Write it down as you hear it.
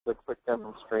a quick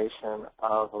demonstration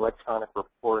of electronic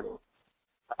reporting.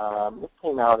 This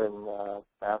came out in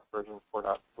SAS version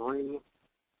 4.3,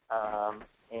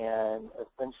 and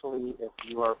essentially if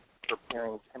you are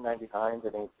preparing 1099s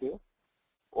in AP,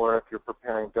 or if you're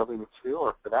preparing W-2,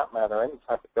 or for that matter, any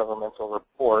type of governmental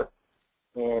report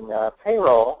in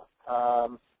payroll,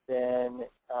 then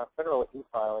federal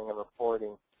e-filing and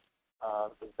reporting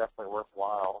is definitely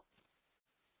worthwhile.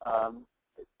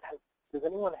 Does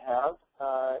anyone have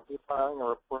e-filing or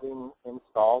reporting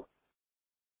installed?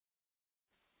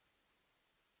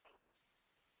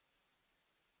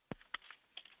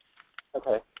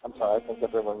 Okay, I'm sorry, I think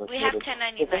everyone was We have muted.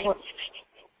 1099.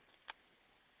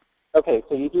 Okay,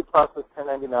 so you do process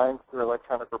 1099s through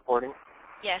electronic reporting?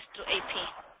 Yes, to AP.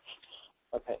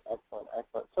 Okay, excellent,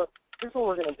 excellent. So here's what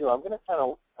we're going to do. I'm going to kind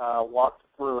of walk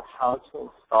through how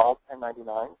to install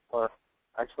 1099s, or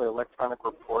actually electronic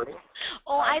reporting.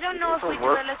 Oh, I don't know if we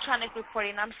do electronic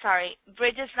reporting. I'm sorry.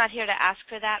 Bridget's not here to ask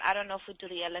for that. I don't know if we do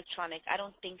the electronic. I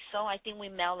don't think so. I think we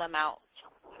mail them out.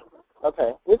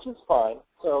 Okay, which is fine.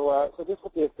 So, so this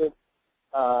will be a good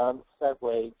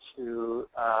segue to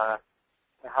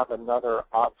have another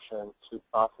option to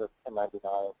process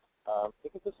 1099s,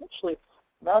 because essentially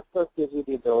Mass does give you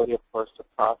the ability, of course, to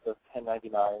process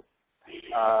 1099s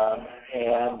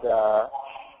and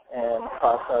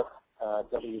process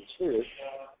W-2s.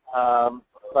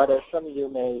 But as some of you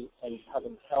may have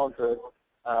encountered,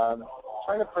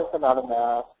 trying to print them out of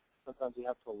Mass, sometimes you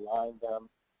have to align them.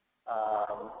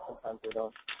 Sometimes they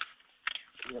don't,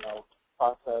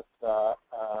 process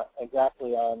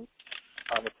exactly on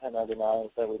the 1099s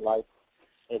that we'd like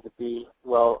it to be.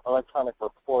 Well, electronic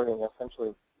reporting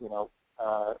essentially,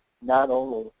 not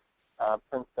only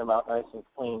prints them out nice and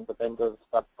clean, but then goes a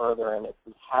step further, and if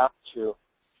we have to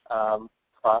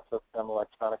process them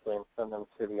electronically and send them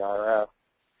to the IRS,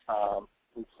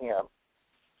 we can.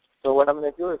 So what I'm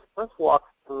going to do is first walk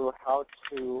through how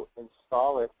to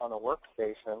install it on a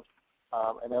workstation,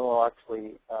 and then we'll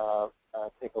actually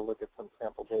take a look at some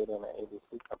sample data in an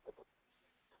ABC company.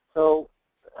 So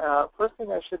first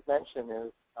thing I should mention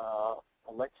is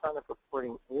electronic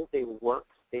reporting is a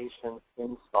workstation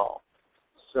install.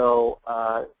 So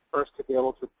first, to be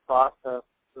able to process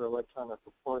through electronic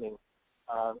reporting,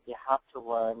 you have to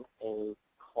run a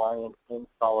client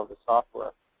install of the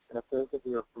software. And if those of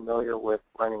you are familiar with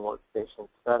running workstation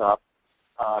setup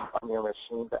on your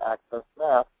machine to access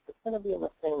Math, it's going to be in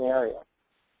the same area.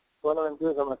 So what I'm going to do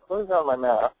is I'm going to close down my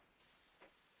Math.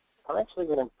 I'm actually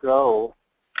going to go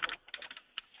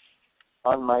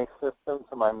on my system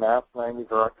to my Math 90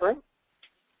 directory.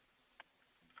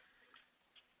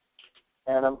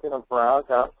 And I'm going to browse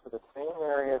out to the same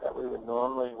area that we would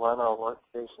normally run our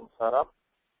workstation setup.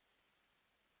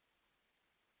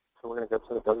 So we're going to go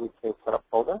to the WK setup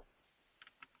folder.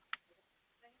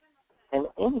 And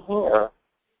in here,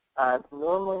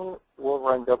 normally we'll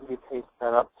run WK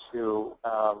setup to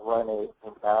run a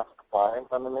mask client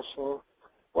on the machine.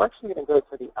 We're actually going to go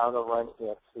to the auto-run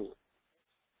exe.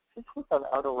 If you click on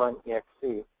auto-run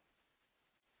exe,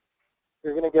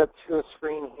 you're going to get to a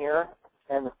screen here,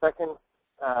 and the second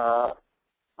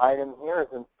item here is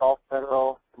install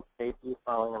federal and state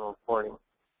e-filing and reporting.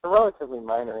 It's a relatively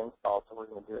minor install, so we're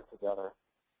going to do it together.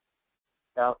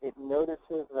 Now, it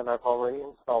notices that I've already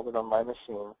installed it on my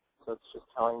machine, so it's just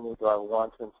telling me, do I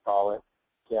want to install it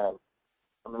again?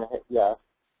 I'm going to hit yes.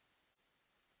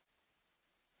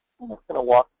 I'm just going to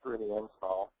walk through the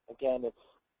install. Again, it's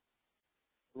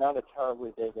not a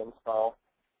terribly big install.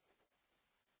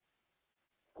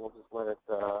 We'll just let it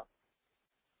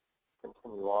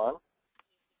continue on.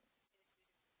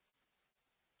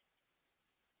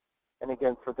 And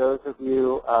again, for those of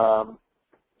you,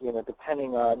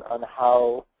 depending on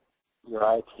how your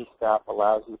IT staff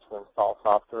allows you to install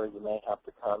software, you may have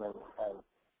to come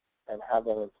and have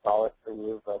them install it for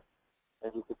you. But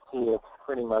as you can see, it's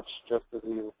pretty much just as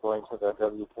you going to the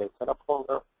WK setup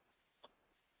folder,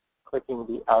 clicking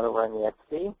the auto-run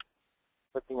exe,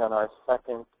 clicking on our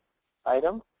second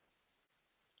item,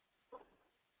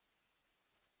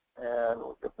 and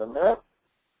we'll give them a minute.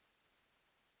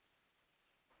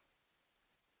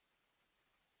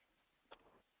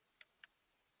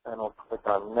 And we'll click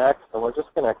on next, and we're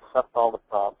just going to accept all the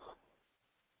prompts.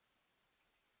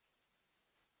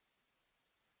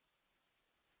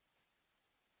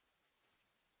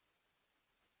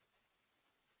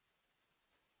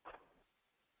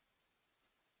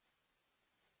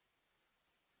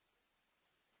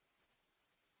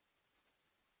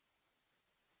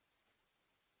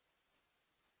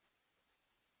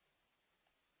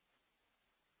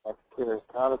 My computer is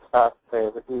not as fast today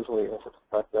as it usually is,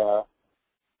 but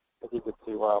as you can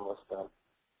see, we're almost done.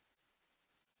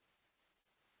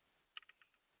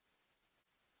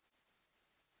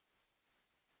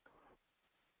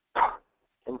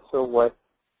 And so what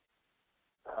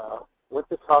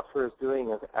the software is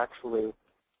doing is actually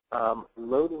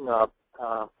loading up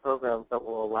programs that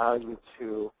will allow you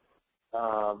to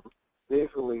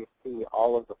visually see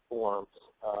all of the forms,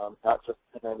 not just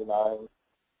 1099s,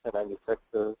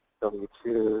 1096s,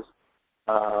 W-2s.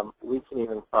 We can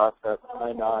even process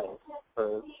I-9s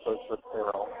for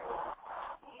payroll.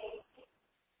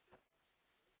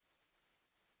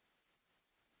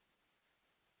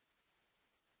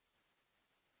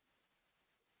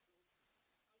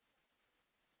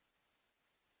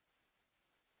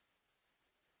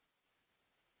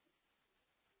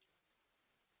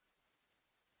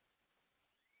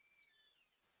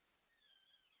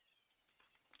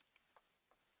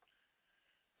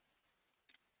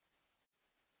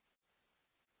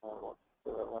 We'll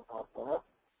do it 1 more minute.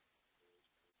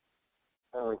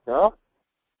 There we go.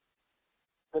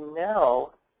 So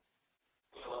now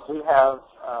we have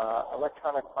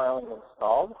electronic filing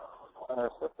installed on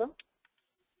our system.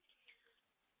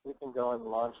 We can go and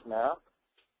launch math,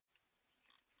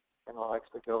 and we'll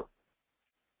actually go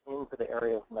into the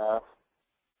area of math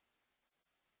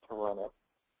to run it.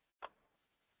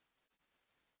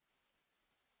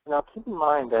 Now keep in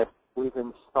mind that we've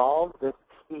installed this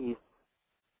piece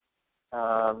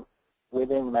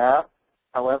within math.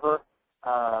 However,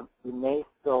 you may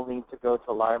still need to go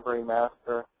to Library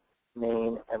Master,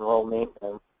 Main, and Role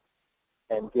Maintenance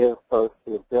and give folks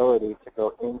the ability to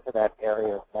go into that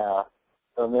area of math.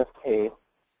 So in this case,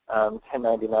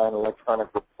 1099 electronic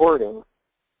reporting,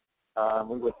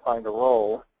 we would find a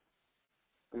role.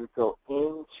 We would go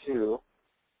into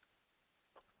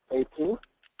AP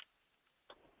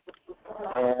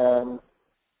and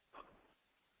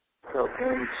go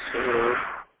into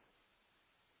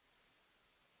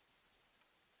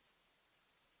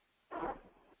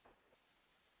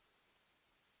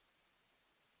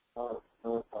so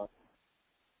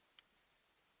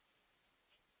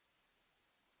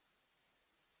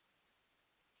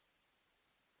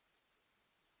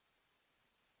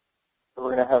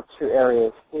we're going to have two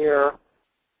areas here.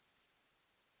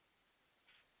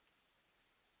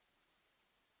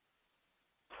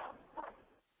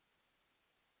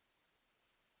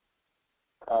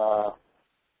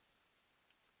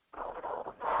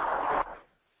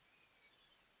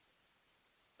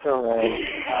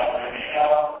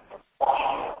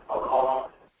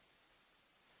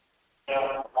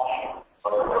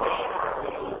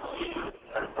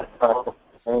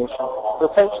 So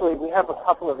essentially, we have a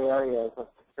couple of areas of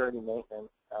security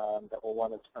maintenance that we'll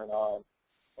want to turn on,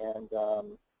 and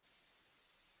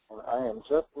I am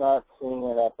just not seeing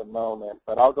it at the moment,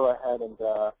 but I'll go ahead and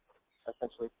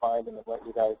essentially find and let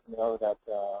you guys know that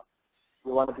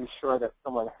we want to be sure that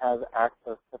someone has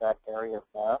access to that area of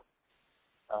math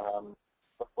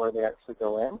before they actually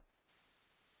go in.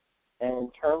 And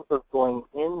in terms of going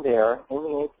in there, in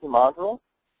the AP module,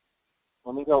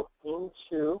 when we go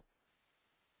into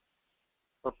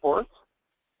reports,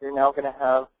 you're now going to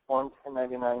have Form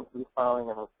 1099 e-filing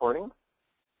and reporting.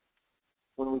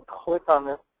 When we click on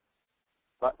this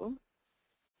button,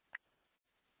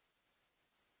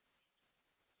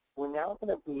 we're now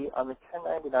going to be on the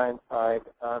 1099 side,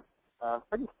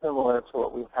 pretty similar to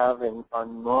what we have in our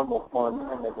normal Form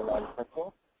 1099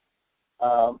 printing.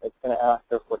 It's going to ask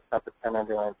us what type of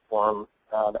 1099 form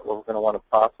that we're going to want to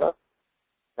process.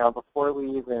 Now, before we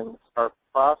even start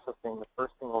processing, the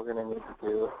first thing we're going to need to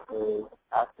do is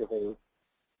activate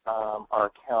our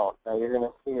account. Now, you're going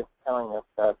to see it's telling us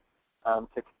that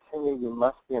to continue, you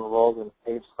must be enrolled in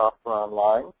Sage Software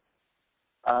Online.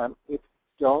 If you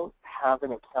don't have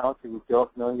an account or you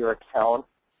don't know your account,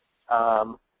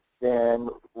 then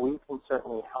we can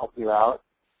certainly help you out.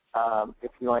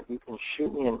 If you want, you can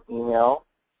shoot me an email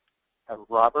at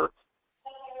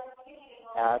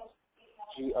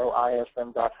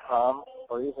robert@goism.com,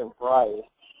 or even Bryce,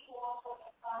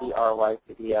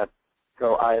 B-R-Y-C-E, at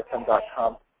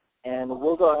goism.com, and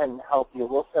we'll go ahead and help you.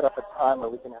 We'll set up a time where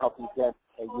we can help you get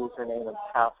a username and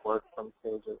password from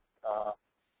Sage's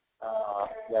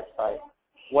website.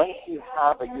 Once you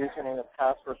have a username and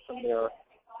password from their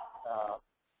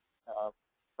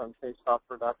from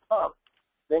sagesoftware.com,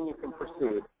 then you can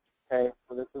proceed. Okay,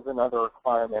 so this is another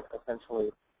requirement,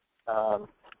 essentially,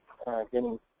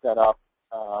 getting set up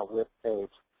with Sage.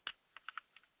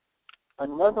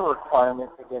 Another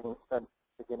requirement to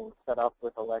getting set up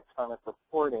with electronic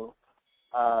reporting,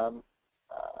 and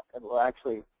we'll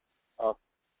actually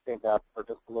save that for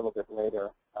just a little bit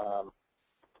later, in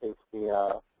case we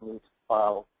need to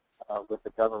file with the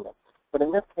government. But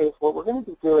in this case, what we're going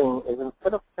to be doing is,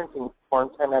 instead of printing Form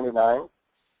 1099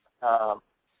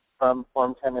 from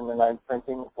Form 1099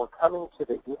 printing, we're coming to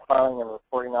the e-filing and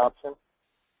reporting option,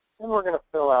 Then we're going to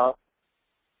fill out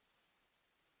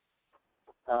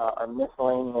our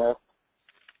miscellaneous,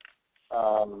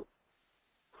 our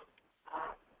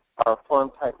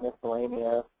form type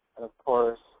miscellaneous, and of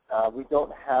course, we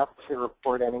don't have to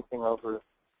report anything over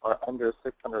or under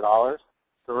 $600.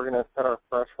 So we're going to set our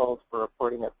thresholds for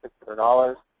reporting at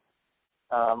 $600.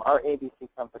 Our ABC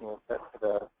company is set to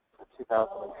the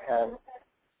 2010.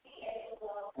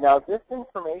 Now, this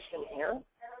information here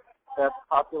that's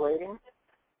populating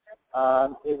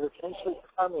is essentially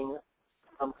coming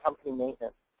from company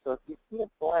maintenance. So if you see it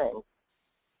blank,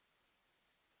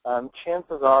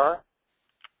 chances are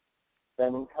that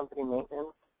in company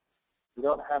maintenance, you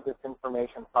don't have this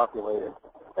information populated.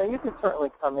 Now, you can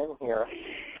certainly come in here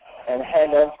and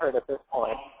hand enter it at this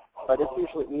point, but it's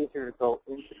usually easier to go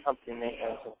into company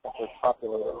maintenance and simply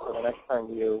populate it. So the next time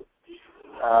you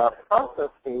process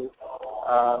these,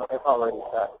 it's already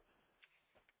set.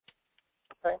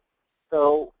 Okay,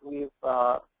 so we've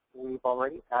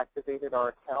already activated our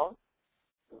account.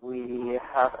 We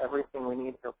have everything we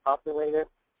need here populated.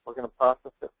 We're going to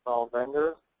process it for all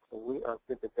vendors, so we are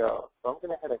good to go. So I'm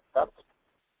going to hit accept.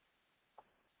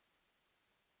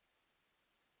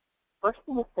 First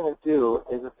thing it's going to do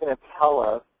is it's going to tell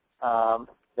us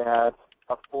that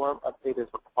a form update is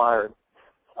required.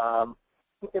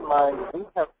 Keep in mind, we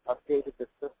have updated the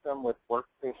system with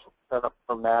workstation set up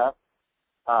for math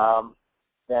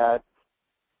that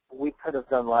we could have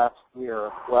done last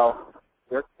year. Well,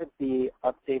 there could be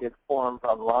updated forms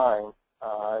online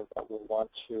that we want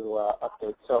to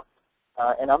update. So,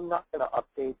 and I'm not going to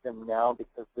update them now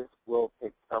because this will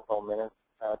take several minutes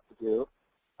to do.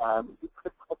 You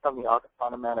could click on the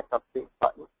automatic update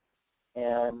button,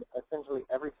 and essentially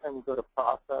every time you go to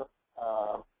process,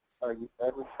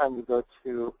 every time you go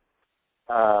to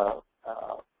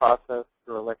process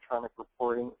through electronic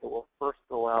reporting, it will first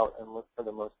go out and look for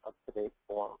the most up-to-date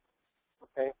form.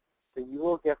 Okay, so you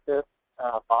will get this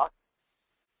box.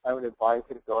 I would advise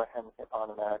you to go ahead and hit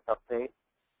automatic update.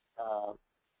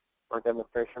 For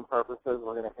demonstration purposes,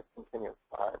 we're going to hit continue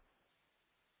slide.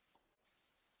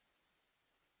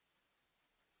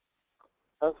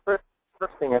 So the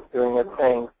first thing it's doing is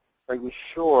saying, are you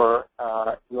sure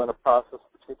you want to process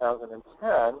for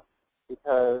 2010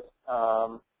 because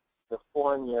the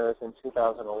foreign year is in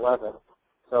 2011.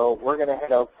 So we're going to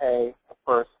hit OK. Of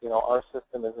course, our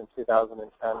system is in 2010,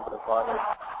 but as long as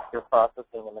you're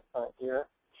processing in the current year, it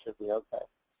should be OK.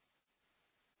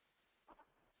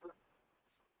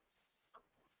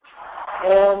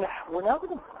 And we're now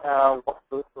going to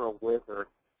go through a wizard.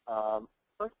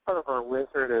 First part of our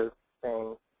wizard is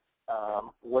saying,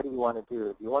 what do you want to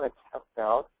do? Do you want to test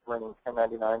out running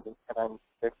 1099s and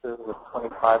 1096s with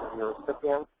 25 of your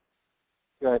recipients?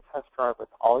 Do you want to test drive with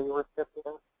all your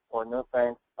recipients? Or no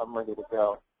thanks, I'm ready to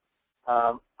go.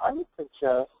 I would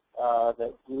suggest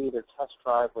that you either test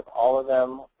drive with all of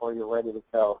them or you're ready to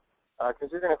go.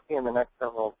 Because you're going to see in the next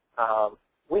several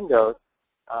windows,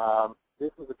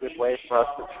 this is a good way for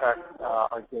us to check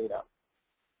our data.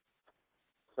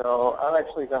 So I'm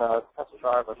actually going to test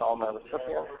drive with all my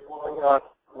recipients. But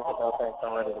no thanks,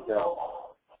 I'm ready to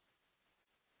go.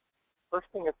 First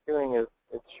thing it's doing is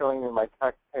it's showing me my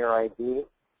taxpayer ID.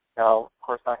 Now, of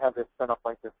course, I have this set up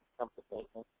like this in company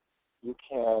maintenance. You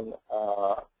can,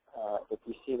 if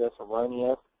you see this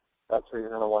erroneous, that's where you're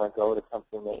going to want to go to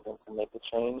company maintenance and make a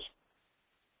change.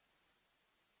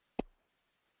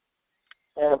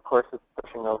 And of course, it's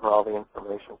pushing over all the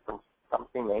information from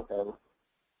company maintenance.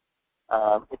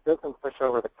 It doesn't push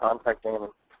over the contact name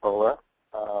and controller.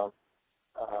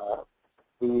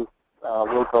 These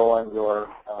will go on your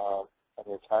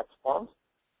tax forms.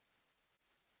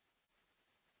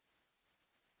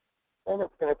 And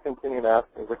it's going to continue to ask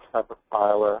me which type of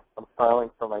filer. I'm filing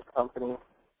for my company.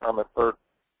 I'm a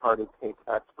third-party paid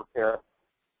tax preparer.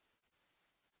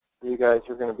 You guys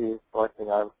are going to be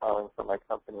selecting I'm filing for my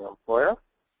company or employer.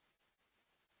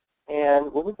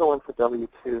 And when we go into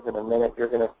W-2s in a minute, you're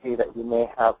going to see that you may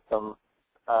have some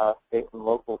state and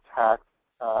local tax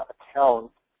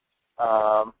accounts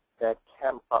that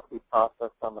can be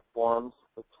processed on the forms.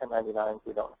 With 1099s,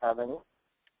 we don't have any,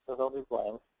 so they'll be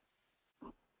blank.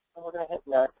 And we're going to hit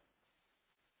next.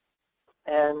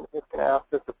 And it's going to ask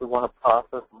us if we want to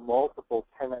process multiple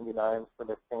 1099s for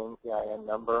the same EIN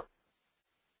number.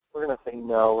 We're going to say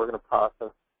no. We're going to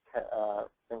process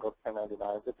single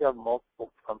 1099s. If you have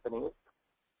multiple companies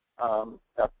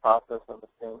that process on the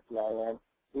same EIN,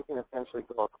 you can essentially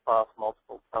go across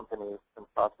multiple companies and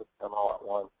process them all at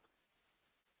once.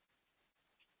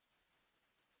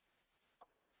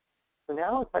 So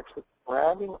now it's actually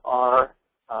grabbing our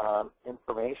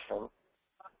information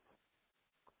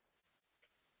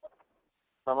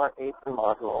from our A3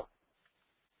 module,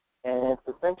 And it's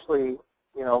essentially,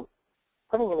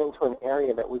 putting it into an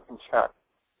area that we can check.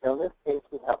 Now, in this case,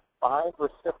 we have 5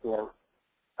 recipients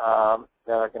that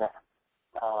are going to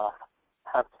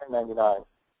have 1099,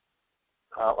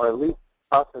 or at least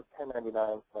process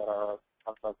 1099s that are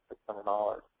above $600.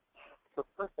 So the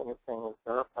first thing it's saying is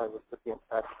verify recipient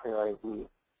taxpayer ID.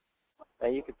 Now,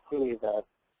 you can see that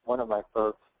one of my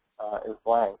folks is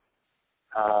blank.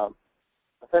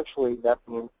 Essentially, that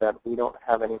means that we don't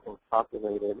have anything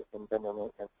populated in vendor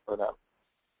maintenance for them.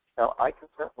 Now, I can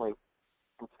certainly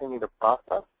continue to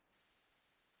process,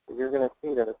 but you're going to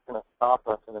see that it's going to stop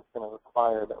us and it's going to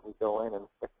require that we go in and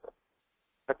fix it.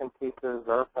 Second piece is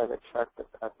verify the check that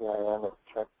FEIN is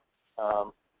checked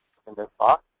in this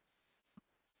box.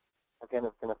 Again,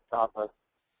 it's going to stop us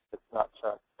if it's not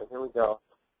checked. So here we go.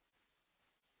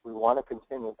 We want to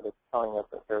continue, but it's telling us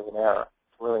that there's an error.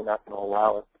 It's really not going to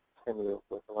allow us to continue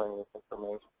with learning this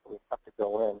information. So we have to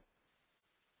go in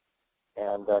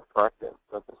and correct it.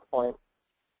 So at this point,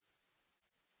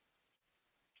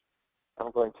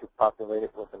 I'm going to populate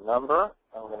it with a number.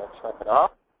 I'm going to check it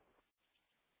off.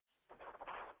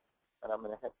 And I'm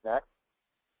going to hit next.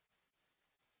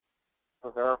 So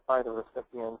verify the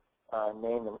recipient's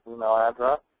name and email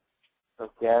address. So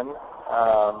again,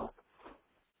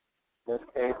 in this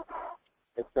case,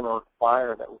 it's going to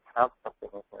require that we have something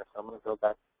in here. So I'm going to go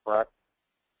back to correct.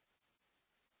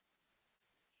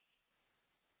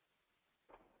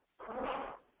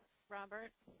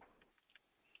 Robert?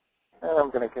 And I'm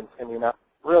going to continue now.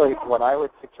 Really, what I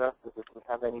would suggest is if you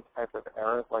have any type of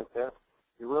errors like this,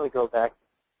 you really go back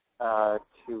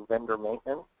to vendor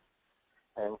maintenance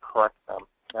and correct them.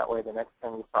 That way, the next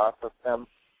time you process them,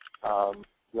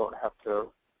 you don't have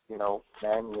to,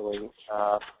 manually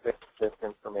fix this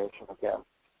information again.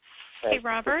 Okay, hey,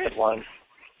 Robert.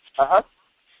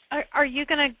 Are you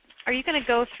gonna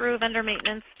go through vendor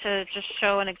maintenance to just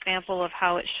show an example of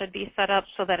how it should be set up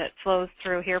so that it flows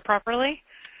through here properly?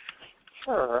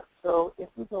 Sure. So if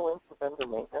you go into vendor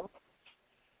maintenance,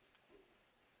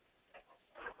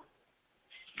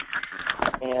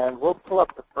 and we'll pull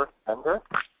up the first vendor,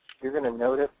 you're going to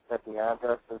notice that the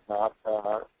address is not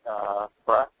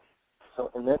correct. So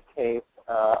in this case,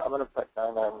 I'm going to put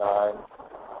 999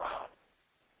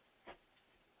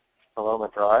 Paloma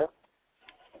Drive.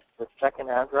 The second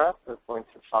address is going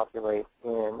to populate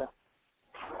in,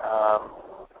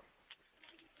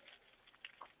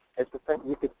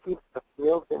 you can see the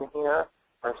fields in here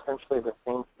are essentially the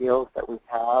same fields that we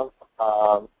have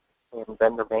in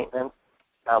vendor maintenance,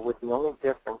 with the only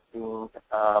difference being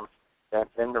that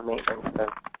vendor maintenance has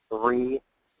 3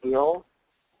 fields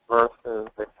versus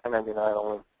the 1099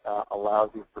 only allows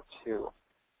you for 2.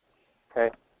 Okay.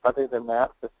 Other than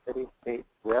that, the city, state,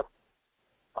 zip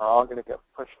are all going to get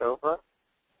pushed over,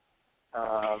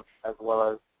 as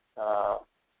well as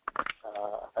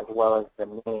the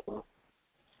name.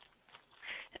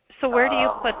 So where do you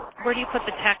put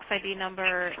the tax ID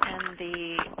number and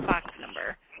the box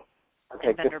number?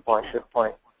 Okay, good point.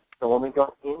 So when we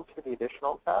go into the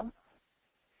additional tab,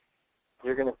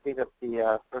 you're going to see that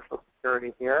the Social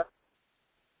Security here,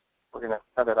 we're going to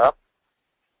set it up.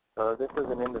 So this is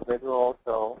an individual,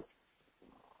 so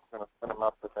we're going to set them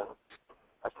up with a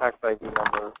tax ID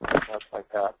number, stuff like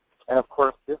that. And of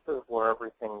course, this is where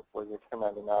everything for your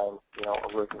 1099,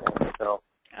 originates. So,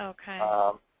 okay.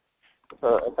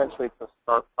 So essentially, to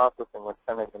start processing with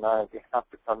 1099s, you have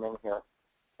to come in here,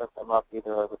 set them up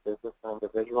either as a business or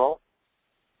individual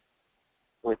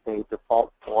with a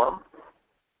default form.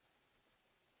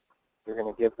 You're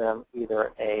going to give them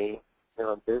either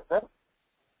they're a business.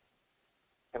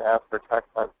 You can ask for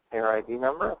taxpayer ID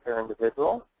number if they're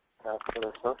individual. Ask for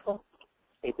their social.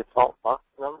 A default box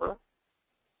number.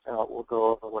 And we'll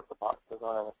go over what the boxes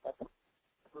are in a second.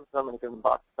 So I'm going to give them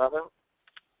box 7.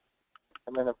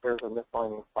 And then if there's a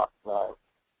miscellaneous box 9.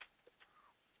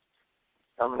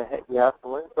 I'm going to hit yes,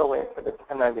 and we're going to go into the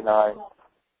 1099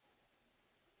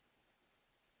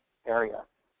 area.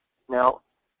 Now,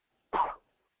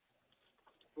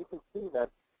 you can see that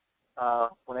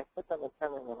when I click on the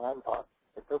 1099 box,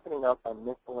 it's opening up a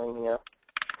miscellaneous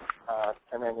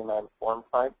 1099 form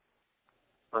type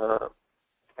for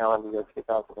calendar year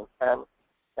 2010.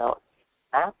 Now,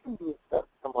 after you set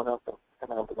someone up in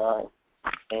 1099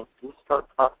 and you start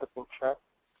processing checks,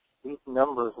 these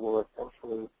numbers will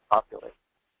essentially populate.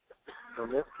 So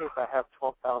in this case, I have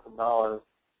 $12,000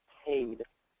 paid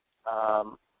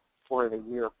for the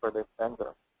year for this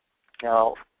vendor.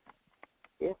 Now,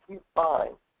 if you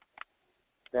find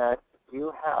that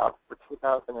you have, for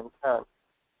 2010,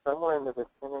 somewhere in the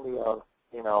vicinity of,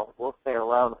 we'll say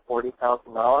around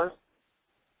 $40,000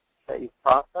 that you've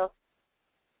processed,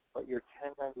 but your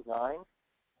 1099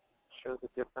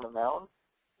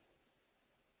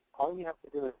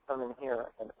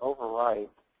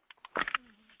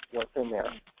 what's in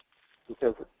there,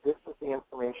 because this is the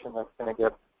information that's going to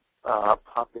get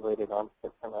populated on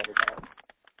 1099.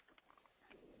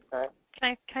 Okay?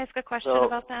 Can I ask a question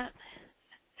about that?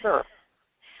 Sure.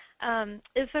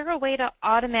 Is there a way to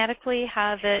automatically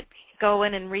have it go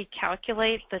in and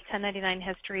recalculate the 1099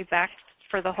 history back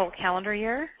for the whole calendar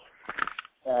year?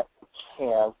 That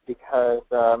can, because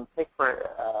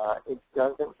it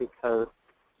doesn't, because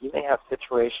you may have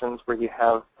situations where you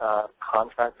have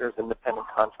contractors, independent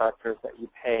contractors, that you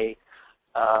pay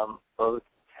both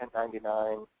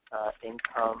 1099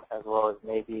 income as well as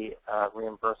maybe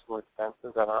reimbursable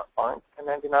expenses that aren't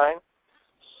 1099.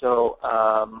 So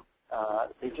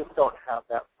they just don't have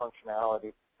that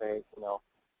functionality to say,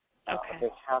 Okay.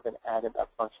 they haven't added that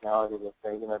functionality to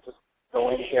say, just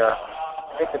go in here,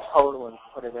 take a total and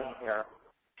put it in here.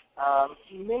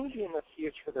 Maybe in the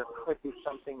future there could be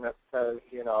something that says,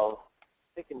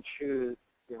 they can choose,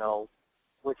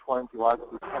 which ones you want to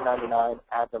be 1099,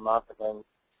 add them up, and then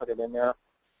put it in there.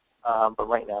 But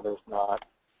right now there's not.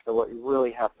 So what you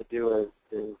really have to do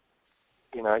is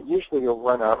usually you'll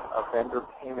run a vendor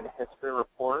payment history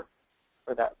report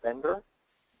for that vendor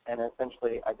and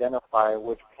essentially identify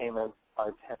which payments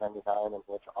are 1099 and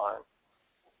which aren't.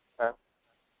 Okay?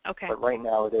 Okay. But right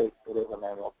now it is a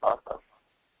manual process.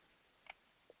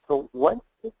 So once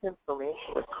this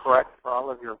information is correct for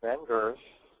all of your vendors,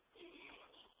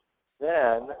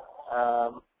 then,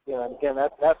 again,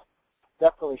 that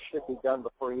definitely should be done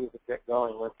before you even get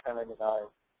going with 1099.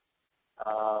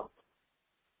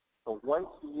 So once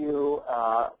you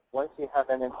have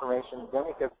that information, then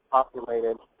it gets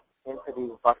populated into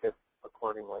these buckets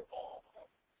accordingly.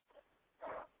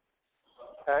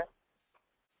 Okay?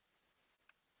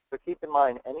 So keep in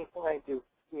mind, anything I do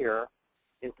here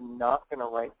is not going to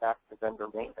write back to vendor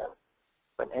maintenance.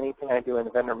 But anything I do in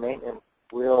vendor maintenance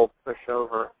will push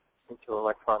over into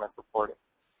electronic reporting.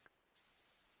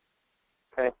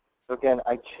 Okay? So again,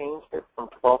 I changed it from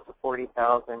 12 to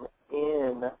 40,000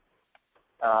 in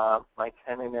my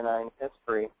 1099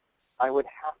 history. I would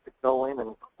have to go in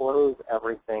and close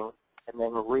everything and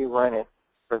then rerun it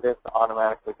for this to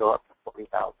automatically go up to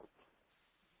 40,000.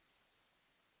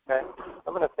 Okay?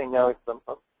 I'm going to say no.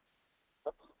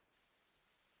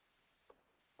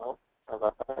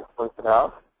 Close it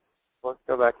out. Let's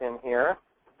go back in here.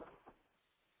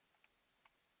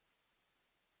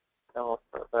 And we'll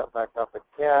start that back up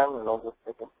again, and it'll just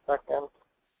take a second.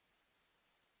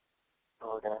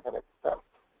 So we're going to hit accept.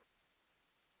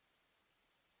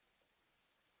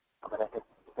 I'm going to hit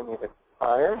continue to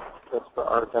expire just for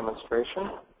our demonstration.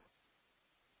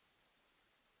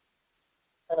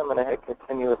 And I'm going to hit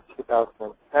continue with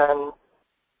 2010.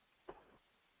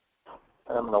 And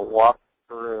I'm going to walk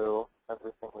through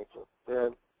everything we just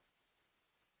did.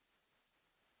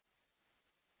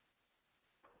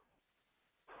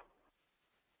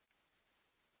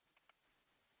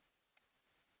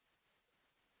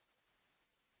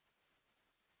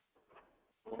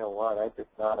 You know what? I did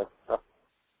not accept.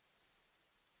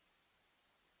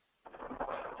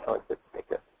 Oh, I did take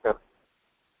it. Good.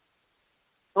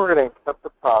 So we're going to accept the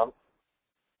prompt.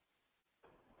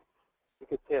 You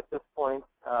can see at this point,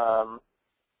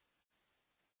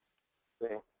 see,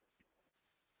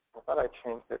 I thought I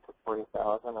changed it to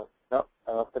 40,000. Nope,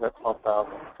 I left it at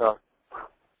 12,000. So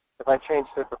if I changed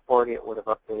it to 40, it would have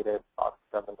updated box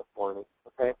 7 to 40.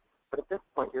 Okay? But at this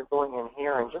point, you're going in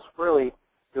here and just really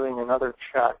doing another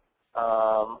check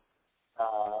for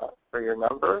your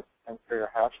numbers and for your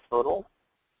hash totals.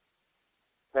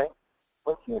 Okay?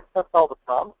 Once you accept all the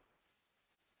prompts,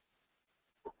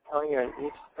 it's telling you in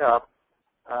each step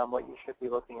what you should be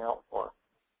looking out for.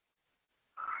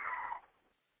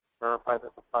 Verify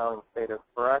that the filing state is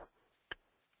correct.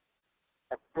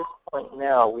 At this point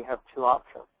now, we have two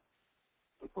options.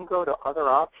 You can go to other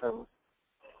options,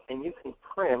 and you can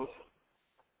print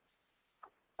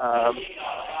the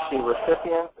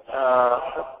recipient.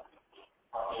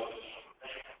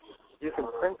 You can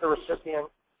print the recipient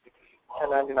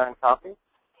 1099 copy.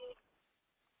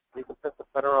 You can print the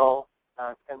federal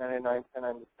 1099,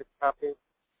 1096 copies.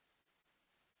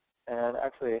 And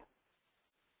actually,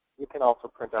 you can also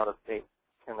print out a state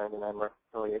 1099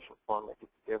 reconciliation form that you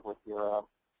can give with your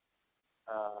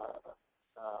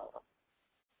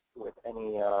with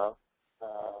any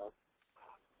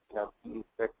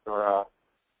D6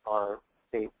 or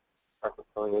state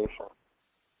reconciliation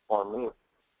form needs.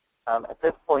 At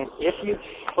this point, if you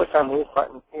click on these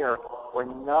buttons here, we're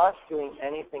not doing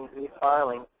anything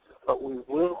e-filing, but we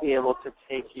will be able to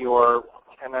take your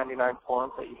 1099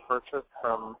 forms that you purchased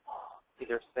from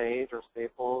either Sage or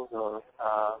Staples or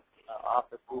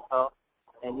Office Depot,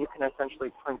 and you can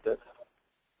essentially print it.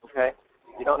 Okay?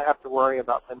 You don't have to worry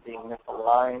about them being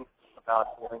misaligned,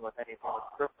 about dealing with anything with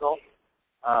Crystal.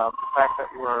 The fact that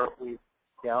we've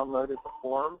downloaded the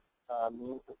forms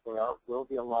means that they will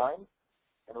be aligned,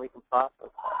 and we can process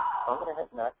them. So I'm going to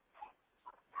hit next.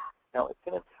 Now it's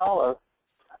going to tell us,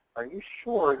 are you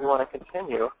sure you want to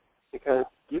continue? Because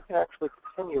you can actually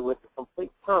continue with the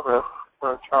complete service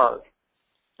for a charge.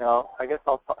 Now, I guess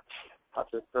I'll touch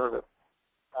this service.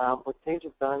 What Sage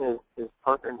has done is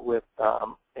partnered with a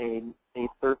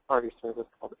third-party service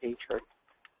called Atrix,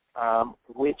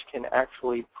 which can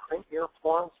actually print your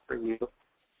forms for you,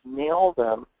 mail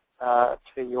them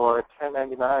to your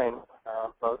 1099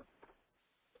 folks,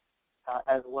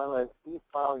 as well as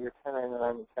e-file your 1099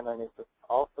 and 1096,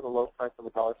 all for the low price of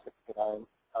 $1.69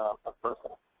 a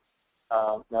person.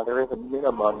 Now, there is a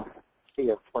minimum fee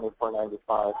of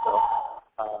 $24.95,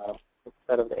 so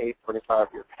instead of the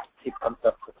 $8.45, your fee comes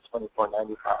up to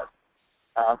 $24.95.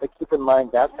 But keep in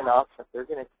mind, that's an option. They're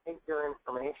going to take your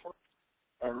information,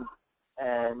 and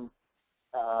then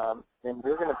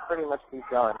we're going to pretty much be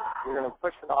done. We're going to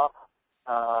push it off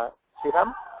to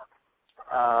them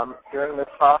during this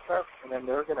process, and then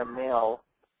they're going to mail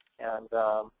and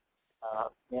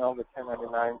mail the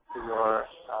 1099 to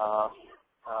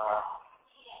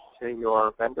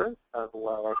your vendors, as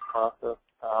well as process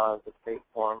the state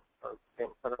forms or state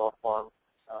and federal forms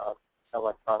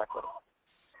electronically.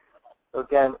 So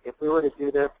again, if we were to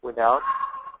do this without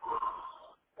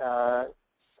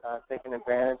taking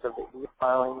advantage of the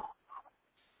e-filing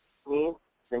needs,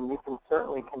 then you can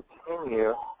certainly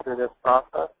continue through this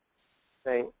process.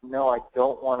 Say, no, I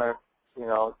don't want to,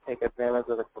 take advantage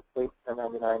of the complete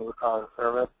 1099 e-filing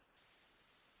service.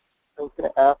 So it's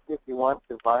going to ask you if you want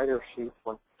divider sheets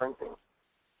when printing.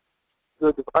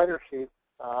 So the divider sheets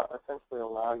essentially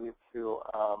allow you to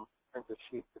print a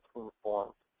sheet between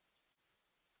forms.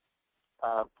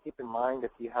 Keep in mind,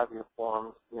 if you have your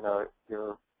forms,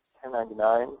 your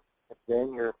 1099 and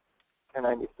then your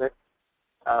 1096,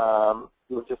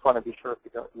 you'll just want to be sure if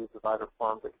you don't use divider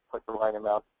forms that you put the right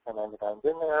amount of 1099s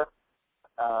in there,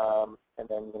 and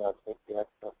then, take the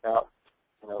excess out,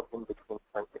 in between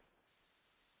printing.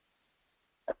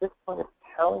 At this point, it's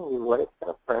telling you what it's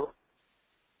going to print.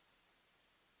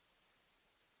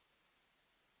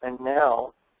 And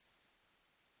now,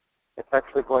 it's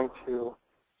actually going to,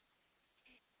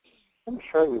 let me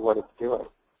show you what it's doing.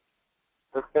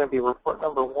 So it's going to be report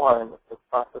number 1 is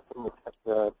processing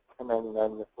the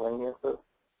 1099 miscellaneouses.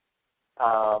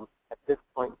 At this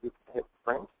point, you can hit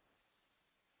print.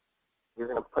 You're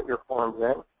going to put your forms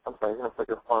in. I'm sorry, you're going to put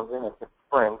your forms in and hit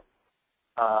print.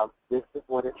 This is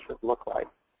what it should look like.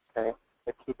 Okay.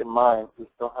 But keep in mind, you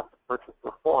still have to purchase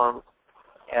the forms,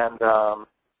 and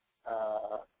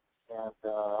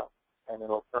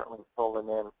it'll certainly pull them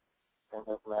in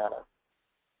this manner.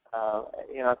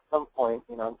 At some point,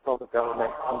 until the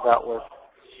government comes out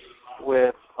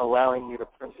with allowing you to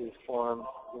print these forms,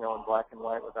 in black and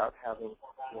white without having,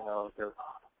 their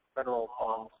federal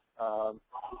forms,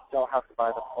 you still have to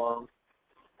buy the forms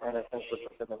and essentially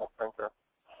put them in a printer.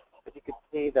 But you can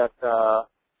see that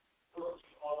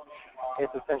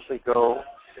it's essentially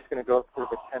it's going to go through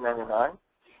the 1099,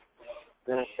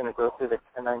 then it's going to go through the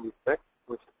 1096,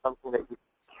 which is something that you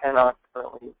cannot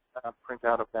currently print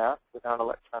out of that without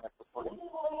electronic reporting.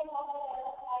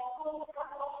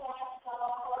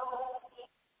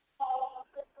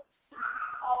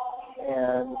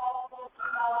 And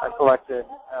I selected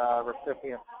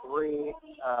recipient 3.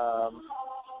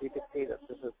 You can see that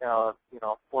this is now a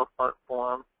 4-part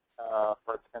form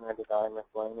for 1099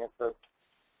 miscellaneous.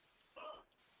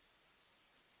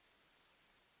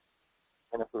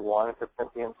 And if we wanted to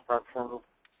print the instructions,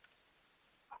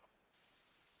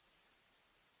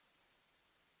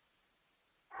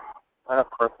 and of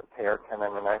course the payer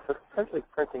 1099. So it's essentially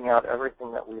printing out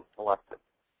everything that we've selected.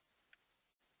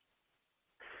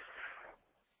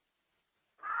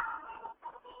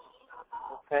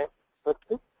 Okay, so at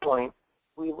this point,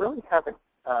 we really haven't,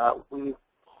 we've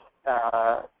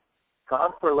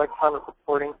gone for electronic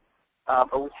reporting,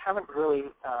 but we haven't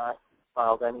really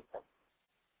filed anything.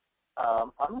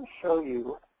 I'm going to show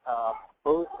you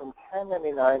both in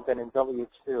 1099s and in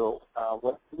W-2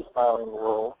 what e-filing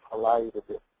will allow you to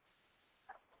do.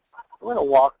 We're going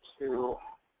to walk to,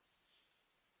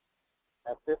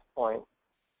 at this point,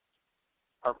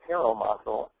 our payroll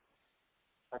module.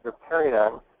 Under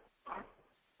Paradigm,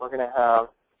 we're going to have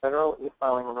federal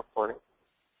e-filing and reporting.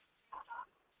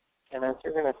 And as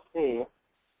you're going to see,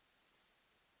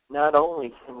 not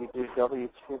only can you do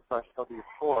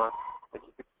W-2/W-4, but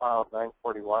you can file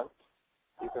 941.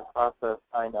 You can process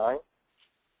I-9.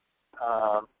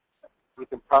 You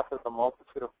can process a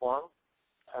multitude of forms,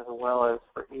 as well as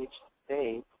for each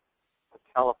states, in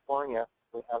California,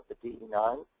 we have the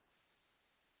DE9.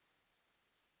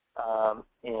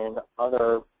 In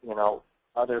other,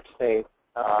 other states,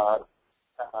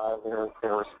 their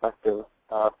respective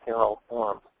payroll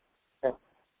forms. And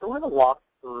so we're going to walk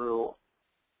through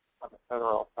on the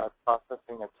federal side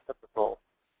processing a typical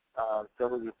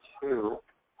W-2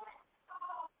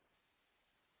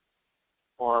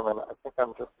 form, and I think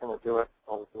I'm just going to do it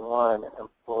for one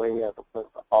employee as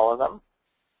opposed to all of them.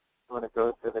 I'm going to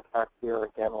go through the tax year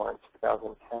again. We're in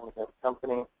 2010 with this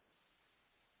company.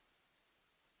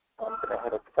 I'm going to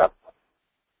hit accept,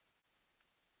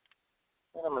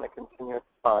 and I'm going to continue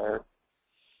expired.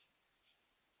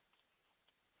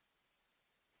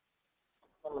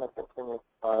 I'm going to continue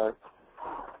expired.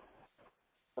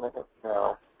 I'm going to hit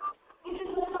no.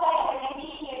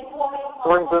 So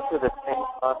we're going to go through the same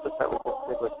process that we just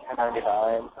did with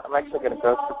 1099. I'm actually going to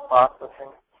go through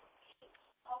processing.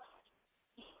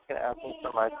 It's going to ask me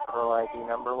for my federal ID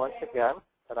number once again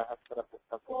that I have set up this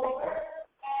company.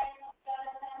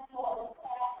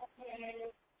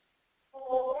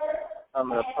 I'm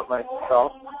going to put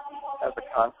myself as a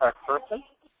contact person.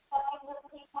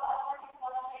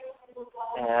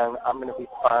 And I'm going to be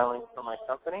filing for my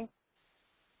company.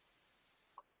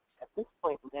 At this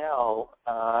point now,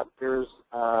 there's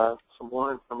some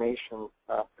more information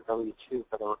for W-2s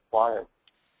that are required.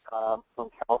 So in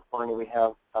California, we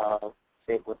have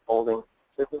state withholding.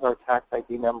 This is our tax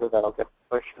ID number that will get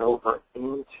pushed over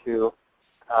into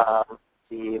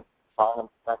the bottom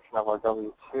section of our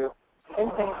W-2.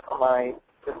 Same thing for my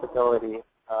disability.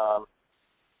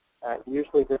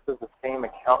 Usually this is the same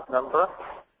account number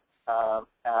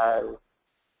as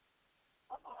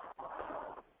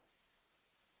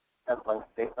my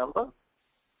state number.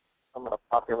 I'm going to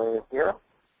populate it here.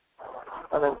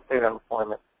 And then state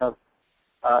unemployment. Now,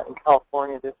 in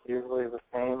California, this usually is the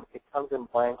same. It comes in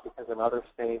blank because in other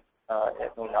states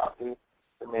it may not be.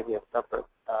 There may be a separate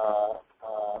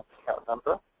account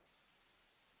number. At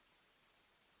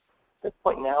this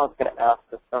point now, it's going to ask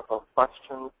us several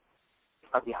questions.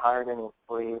 Have you hired any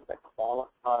employees that qualify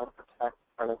for tax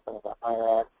credits under the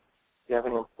HIRE Act? Do you have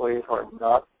any employees who are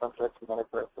not subject to Medicare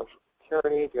or Social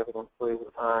Security? Do you have any employees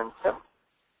who earn tips?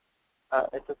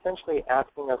 It's essentially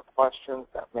asking us questions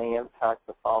that may impact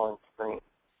the following screen.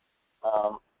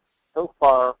 So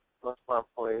far, most of our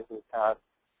employees we've had,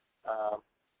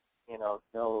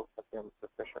 no have been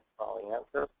sufficient for all the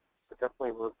answers. But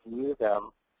definitely review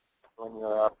them when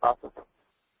you're processing.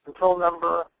 Control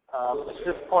number. At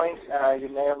this point, you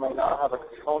may or may not have a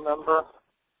control number.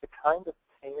 The kind of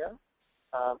payer,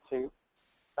 for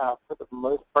the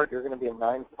most part, you're going to be a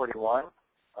 941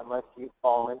 unless you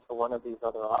fall into one of these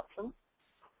other options.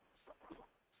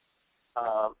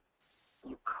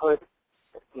 You could,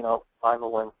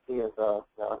 501c is a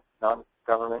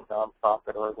non-government,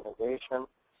 non-profit organization,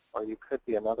 or you could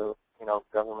be another,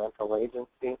 governmental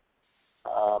agency.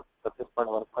 But this one,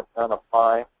 I'm going to put none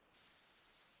apply.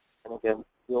 And again,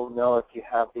 you'll know if you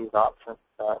have these options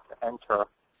to enter.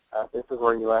 This is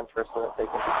where you enter so that they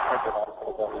can be printed onto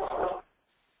the W-2.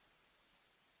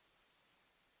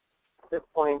 At this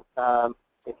point,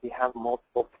 if you have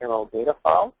multiple payroll data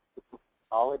files, you can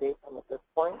consolidate them at this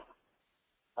point.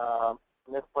 At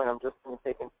this point, I'm just going to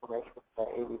take information from the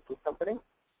ABC company.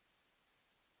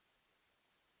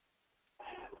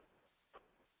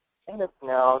 And it's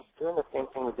now doing the same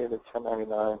thing we did with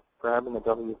 1099, grabbing the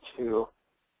W-2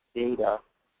 data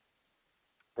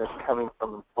that's coming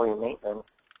from employee maintenance,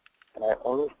 and I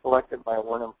only selected my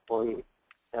one employee.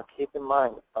 Now keep in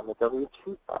mind, on the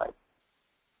W-2 side,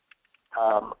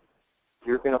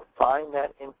 you're going to find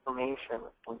that information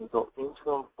when you go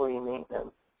into employee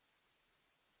maintenance.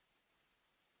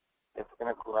 It's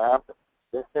going to grab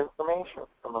this information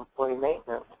from employee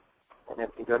maintenance, and if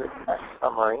you go to tax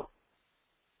summary,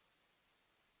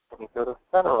 and you go to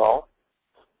federal,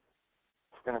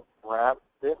 it's going to grab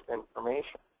this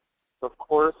information. So of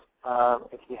course,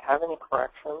 if you have any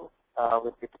corrections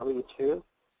with your W-2s,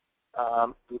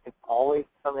 you can always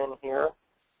come in here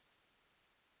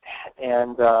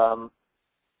and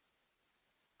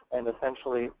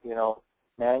essentially,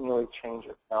 manually change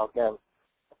it. Now again,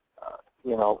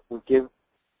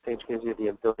 Sage gives you the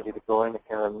ability to go in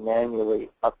here and manually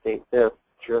update this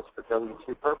just for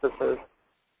W-2 purposes,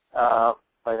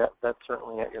 but that's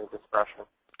certainly at your discretion.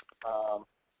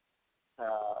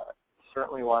 You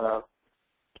certainly want to,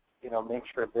 make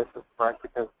sure this is correct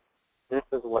because this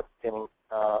is what's getting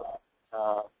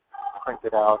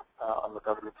printed out on the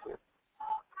W-2.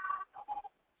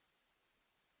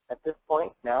 At this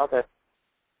point, now that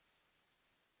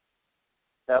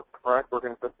that's correct, we're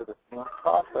going to go through the same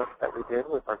process that we did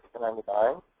with our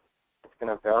 1099. It's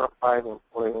going to verify the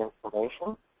employee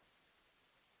information,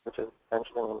 which is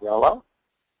essentially in yellow.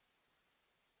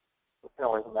 You can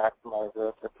always maximize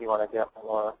this if you want to get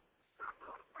more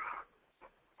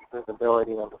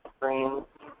visibility on the screen.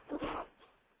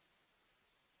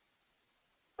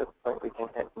 At this point, we can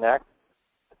hit next.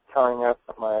 It's telling us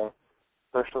that my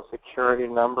Social Security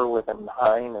number with a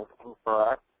 9 is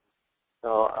incorrect.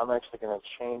 So I'm actually going to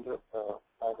change it to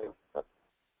 586.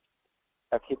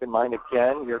 Now keep in mind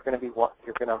again, you're going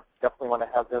to definitely want to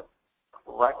have this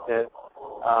corrected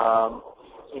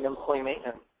in employee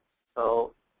maintenance.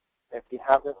 So if you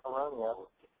have this erroneous,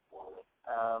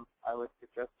 I would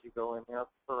suggest you go in there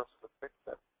first to fix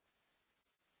it.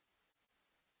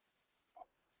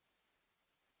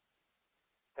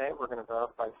 Okay, we're going to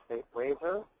verify state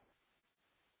wages.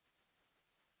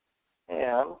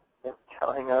 And it's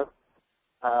telling us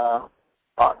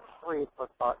box 3 plus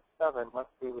box 7 must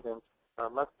be within,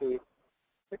 must be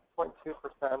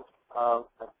 6.2% of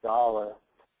a dollar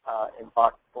in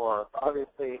box 4. So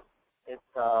obviously, it's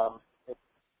telling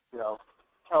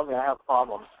me I have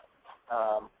problems.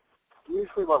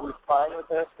 Usually, what we find with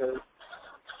this is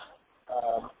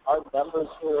our numbers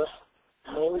here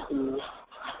may be,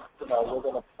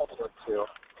 within a penny or two,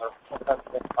 or sometimes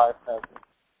within 5 cents.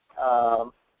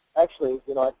 Actually,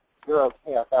 you're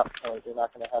okay at that point. You're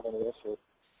not going to have any issues.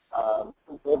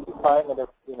 If you find that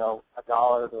it's, $1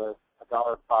 to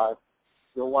 $1.05,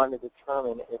 you'll want to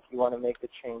determine if you want to make the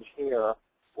change here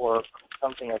or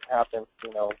something has happened,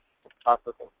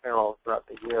 processing payroll throughout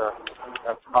the year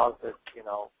that causes,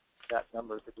 that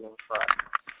number to be incorrect.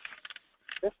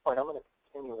 At this point, I'm going to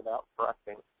continue without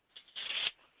correcting.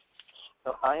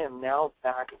 So I am now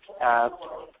back at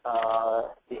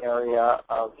the area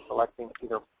of selecting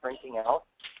either printing out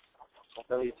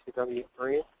W2,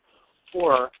 W3,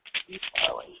 or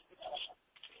e-filing.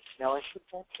 Now I should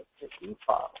mention the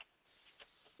e-file.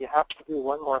 You have to do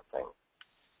one more thing.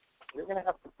 You're going to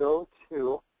have to go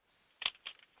to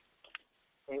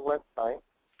a website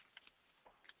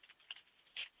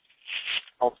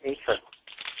called Atrix.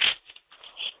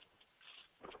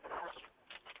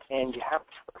 And you have to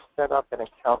set up an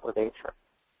account with Atrix.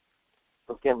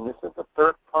 So again, this is a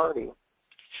third party.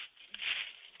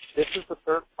 This is the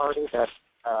third party that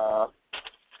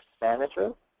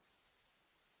manages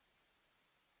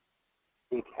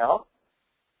the account.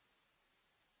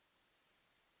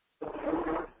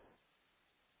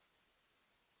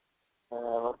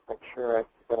 Let's make sure I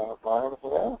get online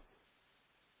here.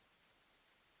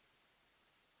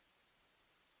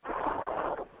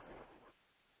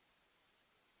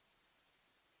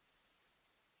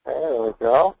 There we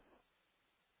go.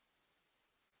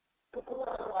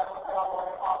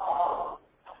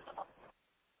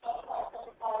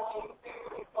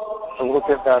 So we'll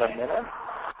give that a minute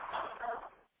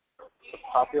to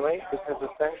populate, because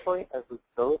essentially as we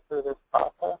go through this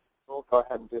process, we'll go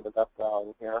ahead and do the best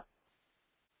value here.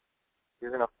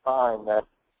 You're going to find that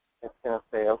it's going to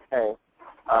say, okay,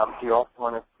 do you also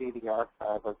want to see the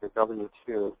archive of your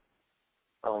W-2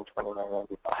 showing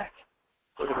 $29.95?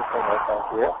 Look at the thing like that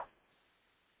here.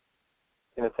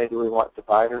 It's going to say, do we want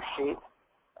divider sheet?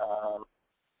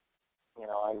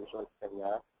 I usually say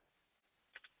yes.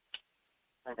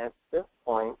 And at this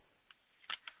point,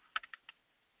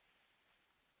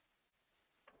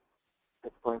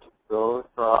 it's going to go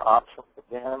through our options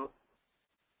again.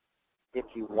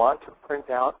 If you want to print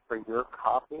out for your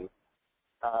copy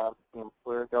the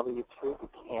employer W-2, you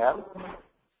can.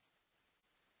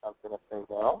 I'm going to say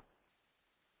no.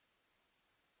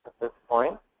 At this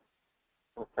point,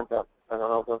 I'm going to print out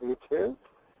federal W-2.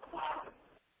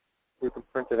 You can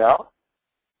print it out.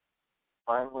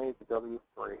 Finally, the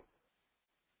W-3.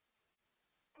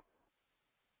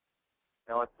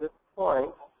 Now, at this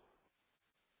point,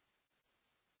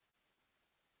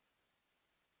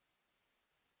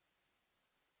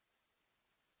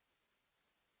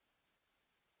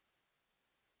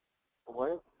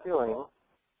 what it's doing,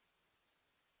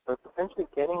 so it's essentially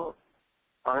getting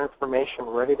our information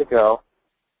ready to go.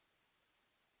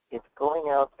 It's going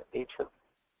out to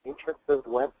Atrix's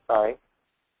website,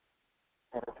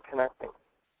 and it's connecting.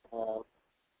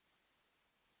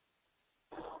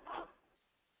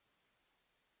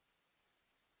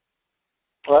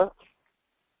 Hello?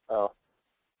 Oh.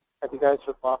 Have you guys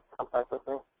just lost contact with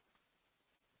me?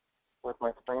 With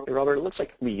my screen? Hey, Robert, it looks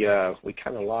like we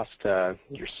kind of lost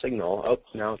your signal. Oh,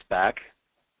 now it's back.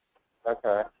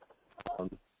 Okay.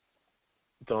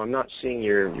 Though I'm not seeing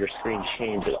your screen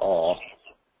change at all.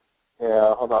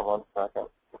 Yeah, hold on one second.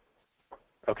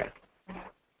 Okay.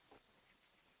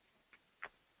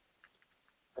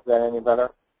 Is that any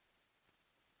better?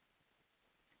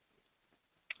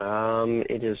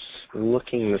 It is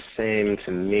looking the same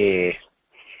to me.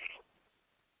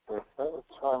 Okay, so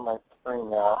let's try my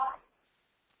screen now.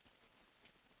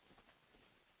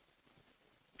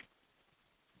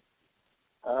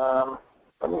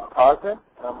 Let me pause it,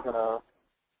 and I'm going to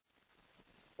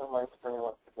show my screen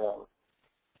once again.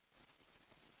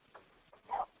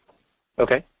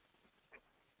 Okay.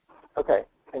 Okay,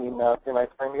 can you now see my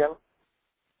screen again?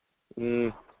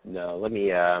 No, let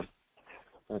me,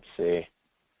 let's see.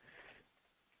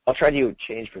 I'll try to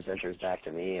change presenters back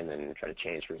to me and then try to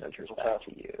change presenters back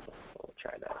to you. We'll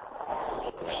try that.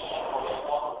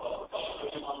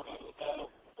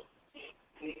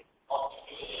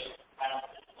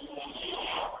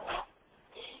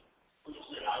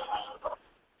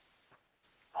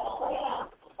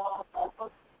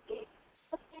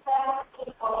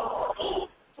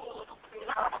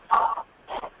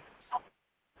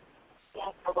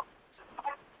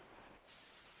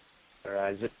 All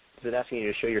right, is it asking you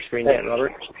to show your screen yet,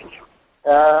 Robert?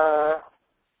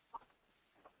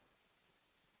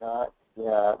 Not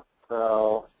yet.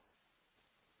 So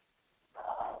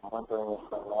I'm wondering if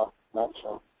I lost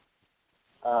connection.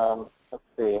 Let's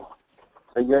see.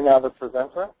 So you're now the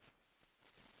presenter?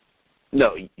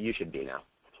 No, you should be now.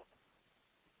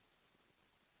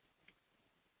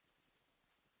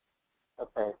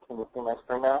 Okay, can you see my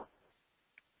screen now?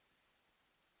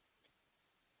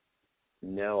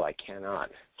 No, I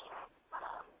cannot.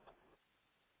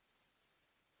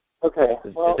 Okay.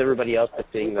 Is everybody else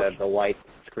seeing the white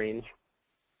screen?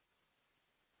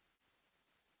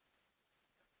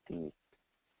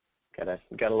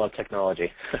 Gotta love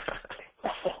technology.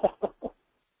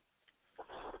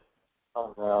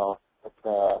 Oh no,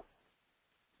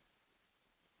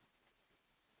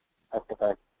 I think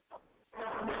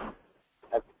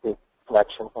the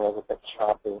connection was a bit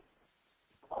choppy,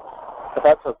 but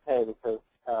that's okay because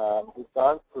we've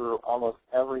gone through almost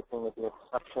everything with the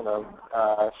exception of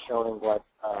showing what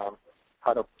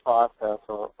how to process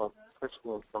or push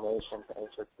the information to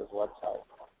HR's website.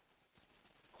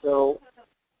 So,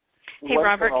 Hey,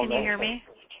 Robert, can you hear me?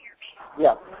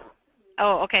 Yeah.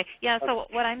 Oh, okay. Yeah, so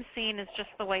what I'm seeing is just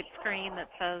the white screen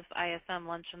that says ISM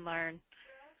Lunch and Learn.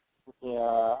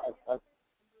 Yeah, I'm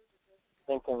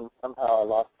thinking somehow I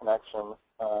lost connection.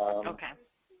 Okay.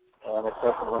 And it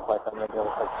doesn't look like I'm going to be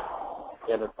able to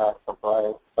get it back to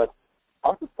Bryce. But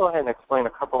I'll just go ahead and explain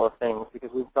a couple of things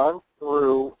because we've gone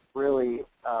through really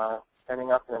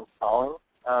setting up and installing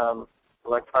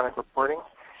electronic reporting,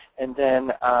 and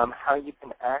then how you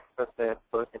can access it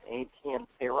both in AT and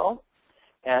payroll,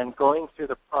 and going through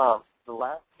the prompts. The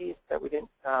last piece that we didn't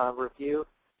review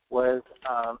was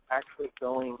actually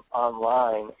going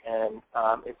online, and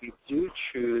if you do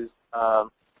choose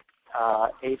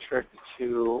Atrix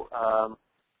to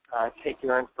take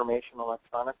your information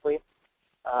electronically,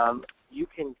 you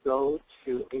can go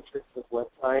to Atrix's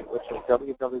website, which is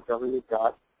www.aatrix,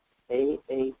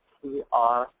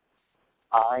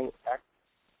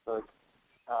 so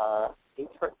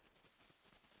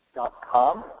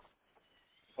atrix.com,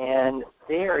 and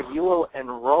there you will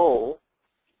enroll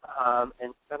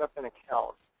and set up an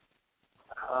account.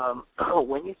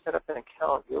 When you set up an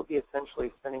account, you'll be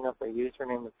essentially setting up a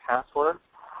username and password.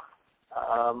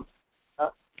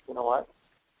 You know what?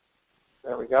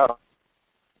 There we go.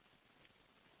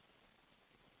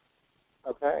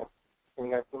 Okay. Can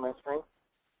you guys see my screen?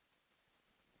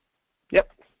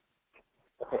 Yep.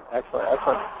 Okay, excellent,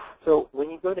 excellent. So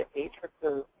when you go to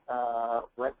Atrix's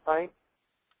website,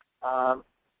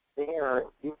 there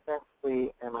you can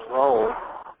actually enroll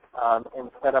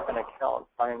and set up an account.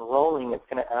 By enrolling, it's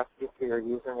going to ask you for your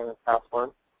username and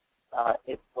password.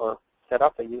 Or set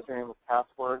up a username and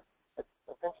password. It's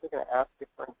essentially going to ask you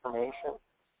for information.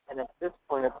 And at this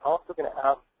point, it's also going to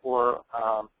ask for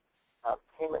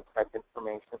payment type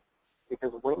information.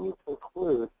 Because when you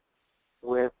conclude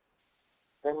with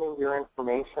sending your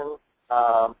information,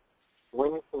 in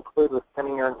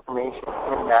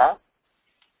that,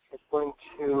 it's going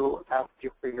to ask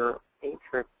you for your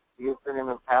Atrix username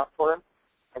and password.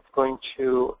 It's going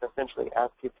to essentially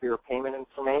ask you for your payment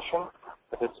information,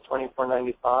 if it's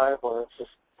 $24.95 or if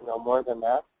it's more than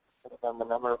that, depending on the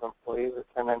number of employees or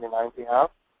 1099s you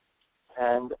have.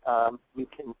 And you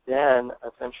can then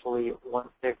essentially,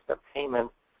 once they accept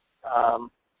payment,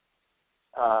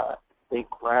 they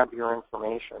grab your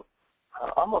information.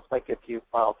 Almost like if you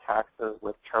file taxes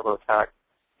with TurboTax,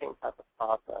 same type of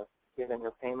process. Given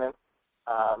your payment,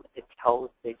 they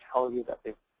tell you that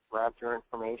they've grabbed your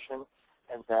information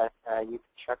and that you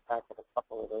can check back in a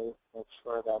couple of days to make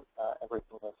sure that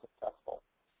everything was successful.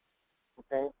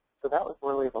 Okay, so that was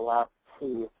really the last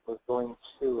piece, was going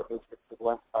to Atrix's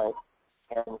website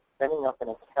and setting up an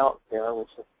account.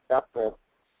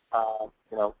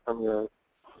 your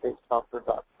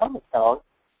safesoftware.com account,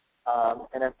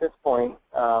 and at this point,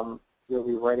 you'll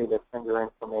be ready to send your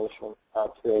information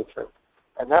to Atrix.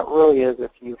 And that really is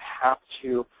if you have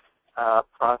to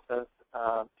process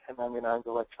 1099s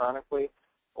electronically,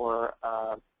 or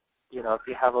if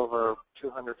you have over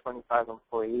 225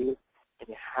 employees and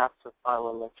you have to file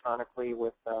electronically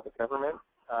with the government,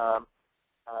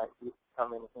 you can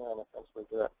come in here and essentially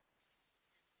do it.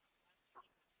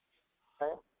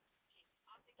 Okay.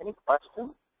 Any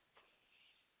questions?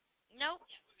 No.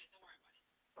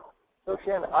 So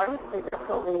again, I would say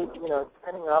definitely,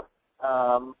 setting up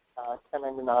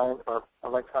 1099 or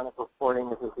electronic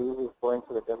reporting is as easy as going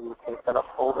to the WK setup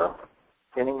folder,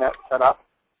 getting that set up.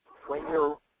 When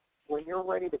you're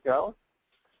ready to go,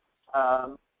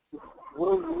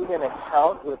 we'll need an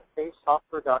account with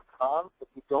safesoftware.com. If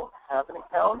you don't have an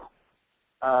account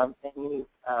and you need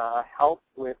help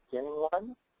with getting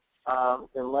one,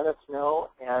 then let us know,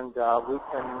 and we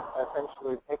can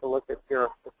essentially take a look at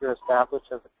if you're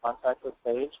established as a contactless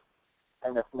page,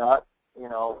 and if not,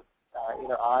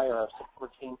 either I or our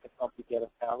support team can help you get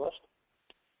established.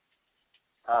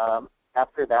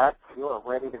 After that, you are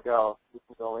ready to go. You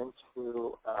can go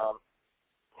into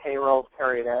payroll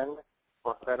period end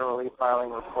for federal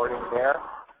e-filing reporting there,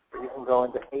 or you can go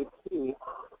into AP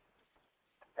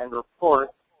and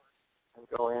report and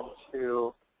go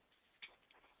into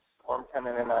Form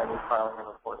 1099 e-filing and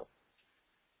reporting.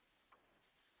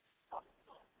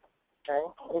 Okay,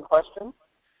 any questions?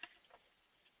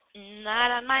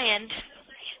 Not on my end.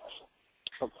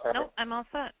 Okay. Nope, I'm all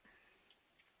set.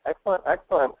 Excellent,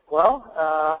 excellent. Well,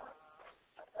 I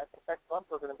think next month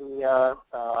we're going to be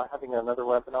having another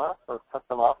webinar for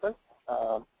Custom Office,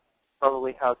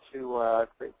 probably how to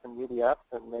create some UDFs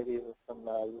and maybe with some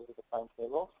user-defined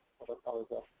tables. So that's always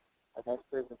a nice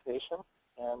presentation.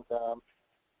 And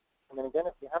then again,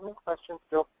 if you have any questions,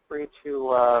 feel free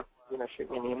to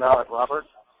shoot me an email at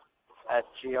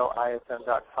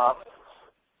robert@goism.com,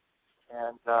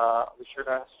 and I'll be sure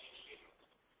to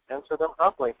answer them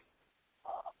promptly.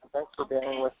 Thanks for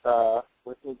being with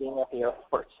me being at the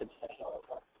airport today.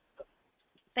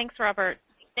 Thanks, Robert.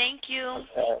 Thank you.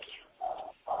 Okay.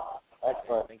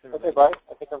 Excellent. Okay, bye.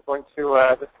 I think I'm going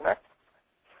to disconnect.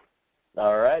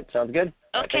 All right, sounds good.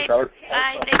 Okay. Thanks, Robert.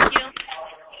 Bye. Thank you.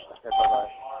 Okay,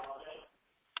 bye-bye.